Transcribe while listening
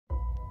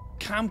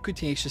Camp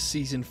Cretaceous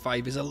Season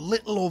 5 is a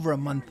little over a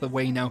month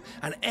away now,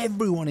 and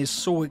everyone is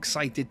so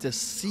excited to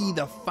see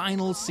the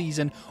final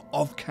season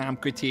of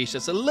Camp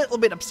Cretaceous. A little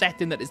bit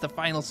upsetting that it's the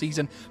final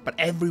season, but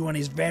everyone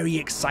is very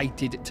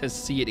excited to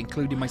see it,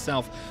 including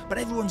myself. But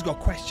everyone's got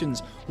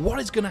questions. What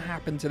is going to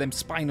happen to them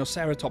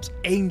Spinoceratops,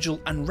 Angel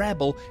and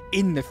Rebel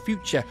in the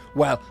future?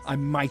 Well, I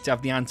might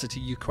have the answer to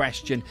your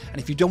question, and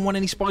if you don't want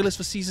any spoilers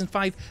for Season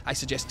 5, I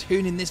suggest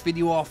turning this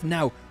video off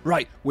now.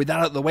 Right, with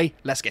that out of the way,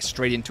 let's get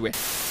straight into it.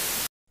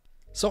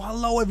 So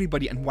hello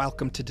everybody and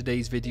welcome to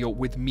today's video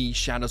with me,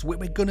 Shadows, where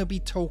we're going to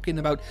be talking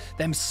about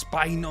them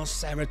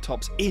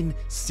Spinoceratops in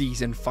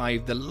Season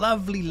 5. The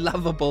lovely,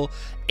 lovable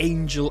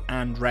Angel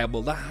and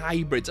Rebel, the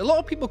hybrids. A lot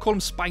of people call them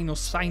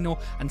Spino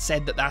and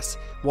said that that's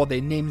what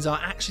their names are.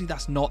 Actually,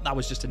 that's not. That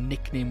was just a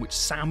nickname which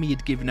Sammy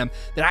had given them.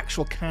 Their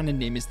actual canon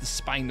name is the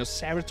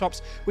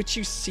Spinoceratops, which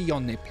you see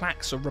on their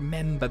plaque, so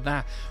remember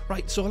that.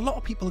 Right, so a lot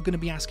of people are going to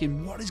be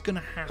asking what is going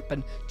to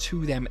happen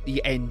to them at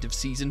the end of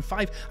Season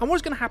 5 and what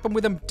is going to happen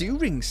with them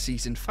during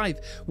Season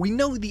 5. We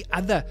know the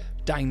other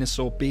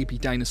dinosaur, baby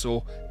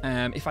dinosaur,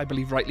 if I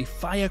believe rightly,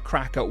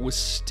 Firecracker, was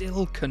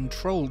still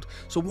controlled.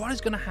 So what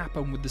is going to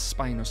happen with the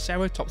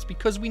Spinoceratops?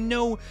 Because we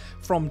know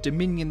from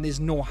Dominion there's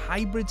no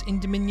hybrids in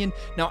Dominion.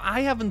 Now,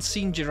 I haven't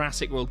seen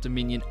Jurassic World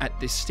Dominion at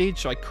this stage,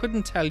 so I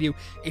couldn't tell you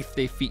if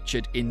they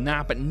featured in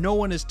that, but no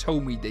one has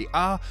told me they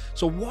are.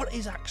 So what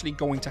is actually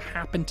going to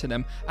happen to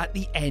them at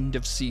the end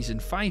of Season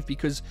 5?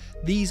 Because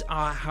these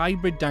are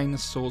hybrid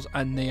dinosaurs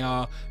and they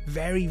are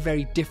very,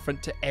 very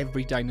different to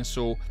every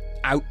dinosaur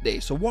out there.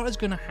 So what is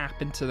going to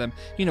happen to them?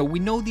 You know, we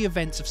know the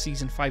events of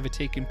Season 5 are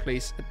taking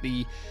place at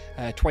the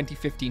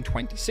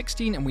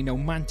 2015-2016, and we know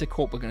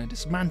Manticorp are going to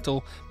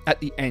dismantle at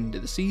the end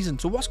of the season.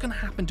 So what's going to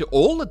happen to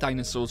all the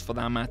dinosaurs, for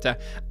that matter,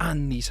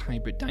 and these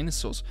hybrid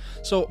dinosaurs?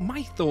 So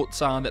my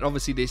thoughts are that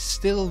obviously they're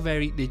still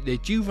they're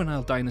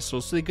juvenile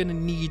dinosaurs, so they're going to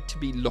need to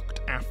be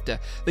looked after.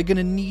 They're going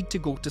to need to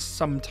go to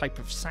some type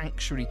of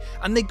sanctuary,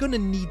 and they're going to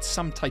need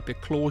some type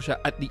of closure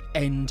at the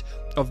end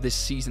of this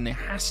season. There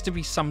has to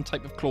be some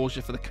type of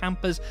closure for the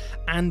campers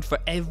and for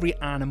every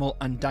animal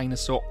and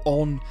dinosaur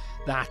on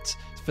that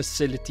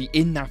facility,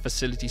 which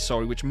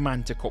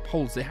Manticorp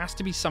holds. There has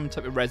to be some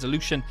type of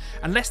resolution,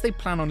 unless they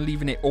plan on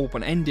leaving it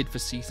open-ended for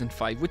Season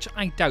 5, which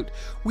I doubt.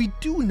 We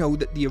do know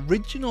that the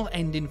original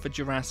ending for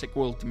Jurassic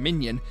World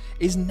Dominion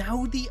is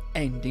now the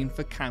ending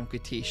for Camp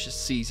Cretaceous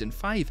Season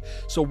 5.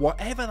 So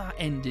whatever that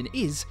ending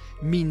is,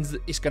 means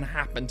that it's going to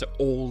happen to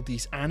all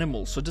these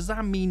animals. So does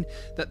that mean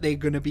that they're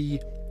going to be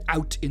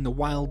out in the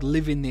wild,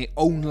 living their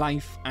own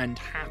life and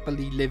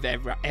happily live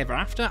ever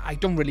after? I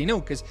don't really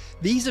know, because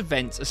these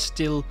events are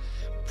still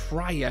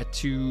prior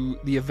to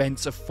the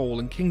events of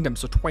Fallen Kingdom.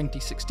 So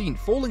 2016,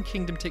 Fallen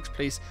Kingdom takes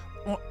place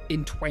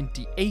in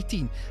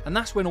 2018, and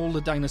that's when all the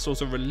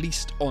dinosaurs are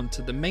released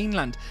onto the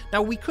mainland.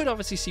 Now, we could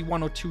obviously see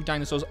one or two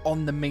dinosaurs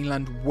on the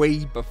mainland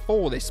way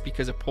before this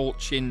because of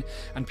poaching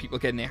and people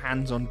getting their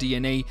hands on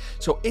DNA.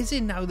 So is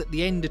it now that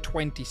the end of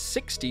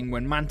 2016,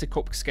 when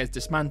Manticorp gets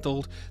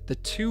dismantled, the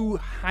two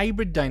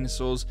hybrid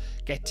dinosaurs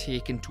get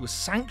taken to a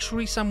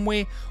sanctuary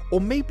somewhere, or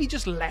maybe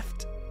just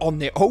left on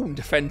their own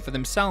to fend for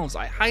themselves?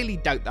 I highly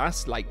doubt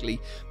that's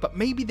likely, but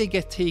maybe they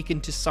get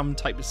taken to some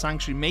type of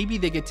sanctuary. Maybe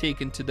they get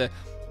taken to the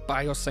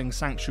Biosang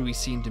Sanctuary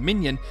seen in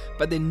Dominion,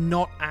 but they're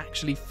not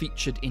actually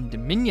featured in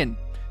Dominion.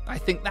 I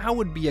think that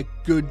would be a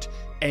good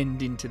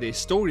ending to their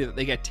story, that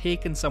they get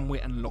taken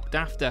somewhere and looked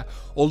after,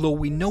 although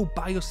we know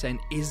Biosang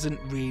isn't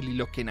really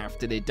looking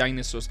after their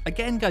dinosaurs.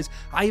 Again, guys,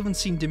 I haven't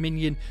seen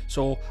Dominion,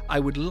 so I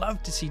would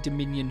love to see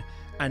Dominion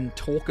and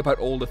talk about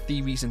all the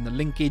theories and the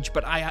linkage,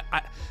 but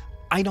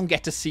I don't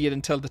get to see it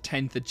until the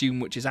 10th of June,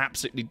 which is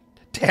absolutely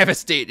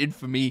devastating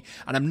for me,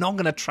 and I'm not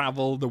going to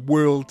travel the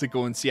world to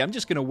go and see. I'm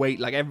just going to wait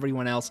like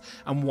everyone else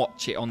and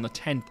watch it on the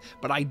 10th.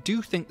 But I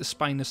do think the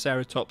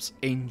Spinoceratops,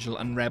 Angel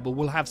and Rebel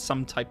will have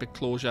some type of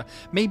closure,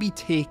 maybe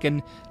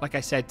taken, like I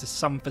said, to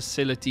some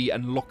facility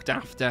and looked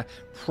after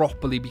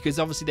properly, because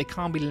obviously they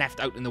can't be left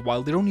out in the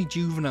wild. They're only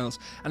juveniles,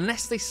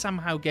 unless they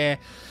somehow get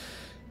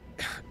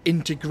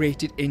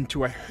integrated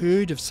into a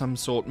herd of some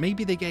sort.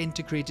 Maybe they get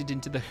integrated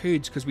into the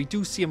herds, because we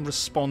do see them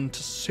respond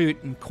to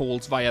certain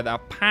calls via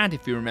that pad,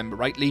 if you remember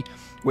rightly,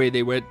 where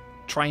they were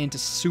trying to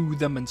soothe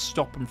them and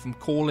stop them from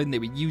calling. They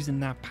were using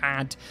that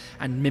pad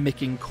and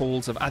mimicking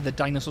calls of other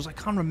dinosaurs. I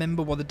can't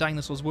remember what the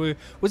dinosaurs were.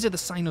 Was it the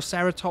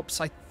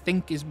Spinoceratops? I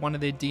think is one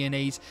of their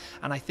DNAs,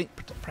 and I think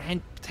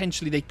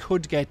potentially they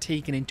could get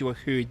taken into a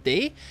herd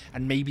there,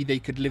 and maybe they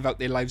could live out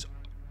their lives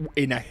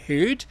in a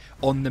herd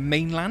on the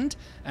mainland,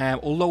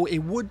 although it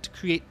would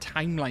create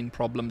timeline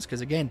problems,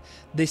 because again,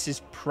 this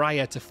is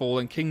prior to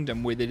Fallen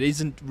Kingdom, where there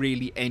isn't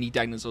really any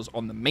dinosaurs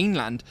on the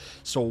mainland.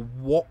 So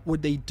what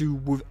would they do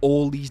with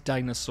all these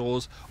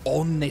dinosaurs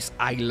on this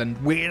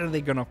island? Where are they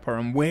going to put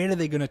them? Where are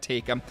they going to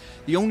take them?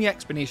 The only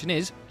explanation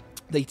is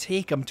they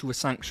take them to a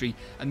sanctuary,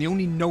 and the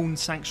only known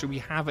sanctuary we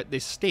have at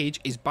this stage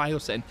is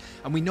Biosang,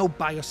 and we know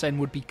Biosang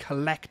would be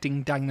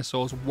collecting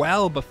dinosaurs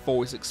well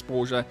before its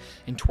exposure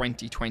in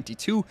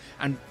 2022,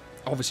 and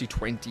obviously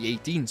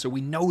 2018, so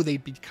we know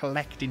they'd be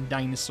collecting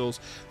dinosaurs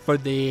for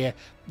their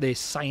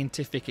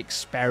scientific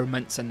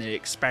experiments and their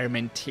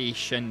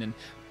experimentation and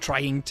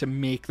trying to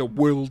make the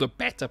world a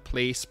better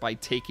place by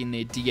taking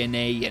their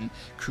DNA and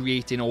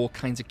creating all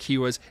kinds of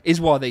cures, is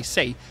what they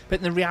say.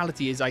 But the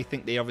reality is, I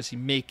think they're obviously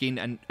making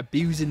and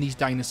abusing these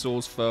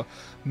dinosaurs for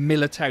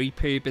military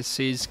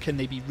purposes. Can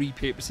they be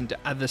repurposed into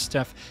other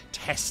stuff,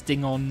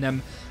 testing on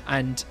them?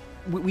 And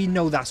we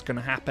know that's going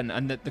to happen,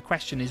 and the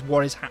question is,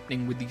 what is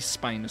happening with these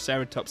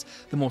Spinoceratops?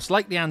 The most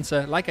likely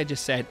answer, like I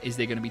just said, is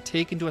they're going to be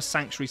taken to a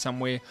sanctuary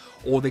somewhere,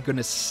 or they're going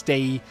to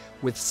stay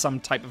with some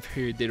type of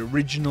herd, their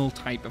original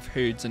type of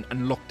herds,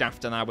 and looked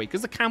after that way,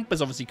 because the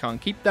campers obviously can't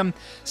keep them.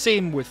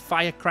 Same with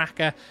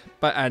Firecracker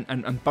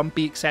and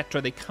Bumpy,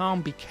 etc. They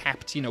can't be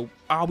kept. You know,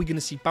 are we going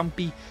to see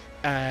Bumpy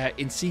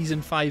in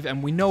season 5?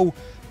 And we know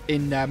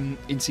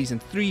in season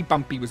 3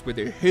 Bumpy was with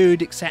her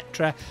herd,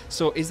 etc.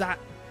 So is that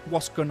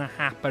what's going to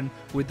happen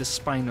with the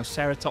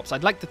Spinoceratops?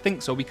 I'd like to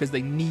think so, because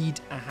they need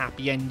a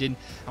happy ending,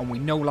 and we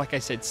know, like I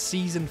said,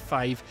 season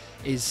 5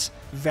 is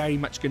very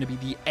much going to be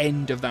the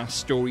end of that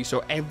story,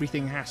 so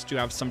everything has to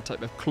have some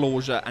type of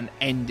closure and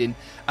ending,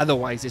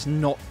 otherwise it's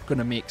not going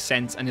to make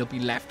sense and it'll be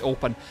left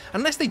open,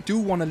 unless they do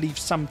want to leave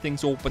some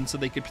things open so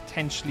they could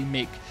potentially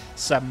make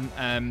some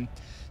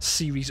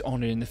series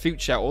on it in the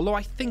future, although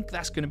I think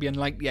that's going to be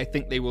unlikely. I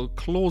think they will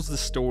close the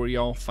story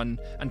off and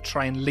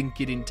try and link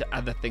it into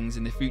other things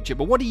in the future.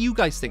 But what do you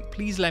guys think?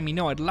 Please let me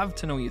know. I'd love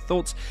to know your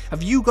thoughts.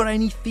 Have you got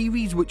any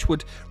theories which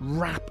would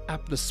wrap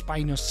up the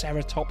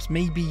Spinoceratops?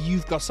 Maybe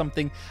you've got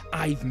something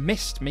I've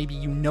missed. Maybe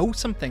you know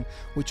something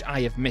which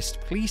I have missed.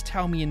 Please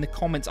tell me in the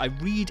comments. I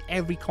read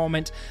every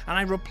comment and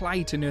I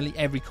reply to nearly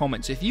every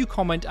comment, so if you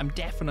comment, I'm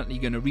definitely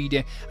going to read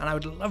it, and I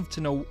would love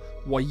to know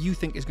what you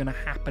think is going to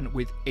happen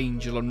with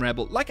Angel and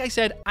Rebel. Like I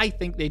said, I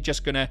think they're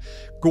just going to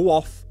go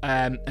off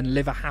and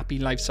live a happy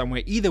life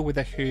somewhere, either with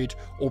a herd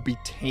or be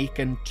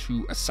taken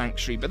to a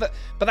sanctuary. But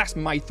that's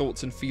my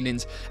thoughts and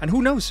feelings. And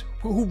who knows?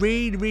 Who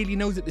really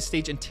knows at this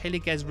stage until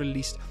it gets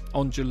released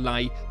on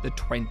July the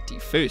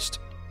 21st.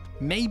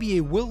 Maybe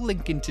it will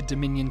link into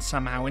Dominion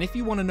somehow, and if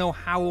you want to know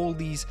how all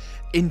these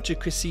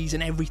intricacies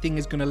and everything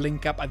is going to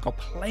link up, I've got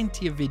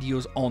plenty of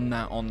videos on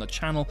that on the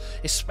channel,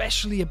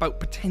 especially about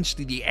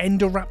potentially the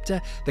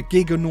Endoraptor, the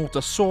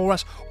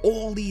Giganotosaurus.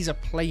 All these are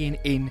playing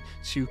in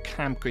to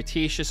Camp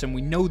Cretaceous, and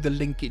we know the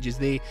linkage is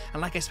there.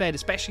 And like I said,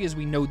 especially as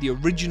we know the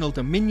original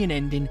Dominion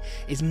ending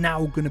is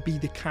now going to be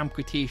the Camp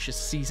Cretaceous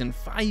season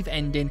 5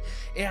 ending,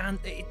 and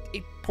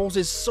it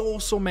poses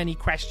so many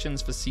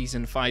questions for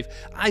season 5.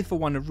 I for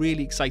one are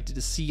really excited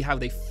to see how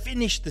they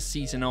finish the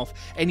season off.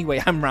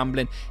 Anyway, I'm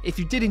rambling. If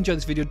you did enjoy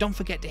this video, don't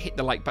forget to hit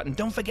the like button.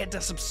 Don't forget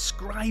to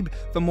subscribe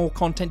for more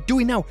content. Do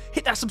it now.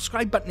 Hit that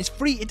subscribe button. It's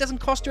free. It doesn't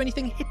cost you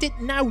anything. Hit it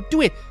now.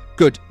 Do it.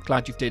 Good.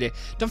 Glad you've did it.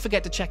 Don't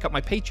forget to check out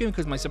my Patreon,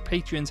 because my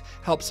Patreons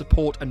help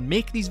support and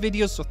make these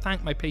videos, so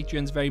thank my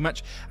Patreons very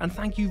much, and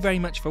thank you very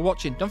much for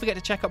watching. Don't forget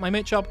to check out my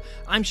merch shop.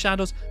 I'm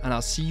Shadows, and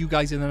I'll see you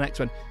guys in the next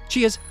one.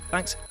 Cheers,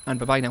 thanks, and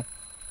bye-bye now.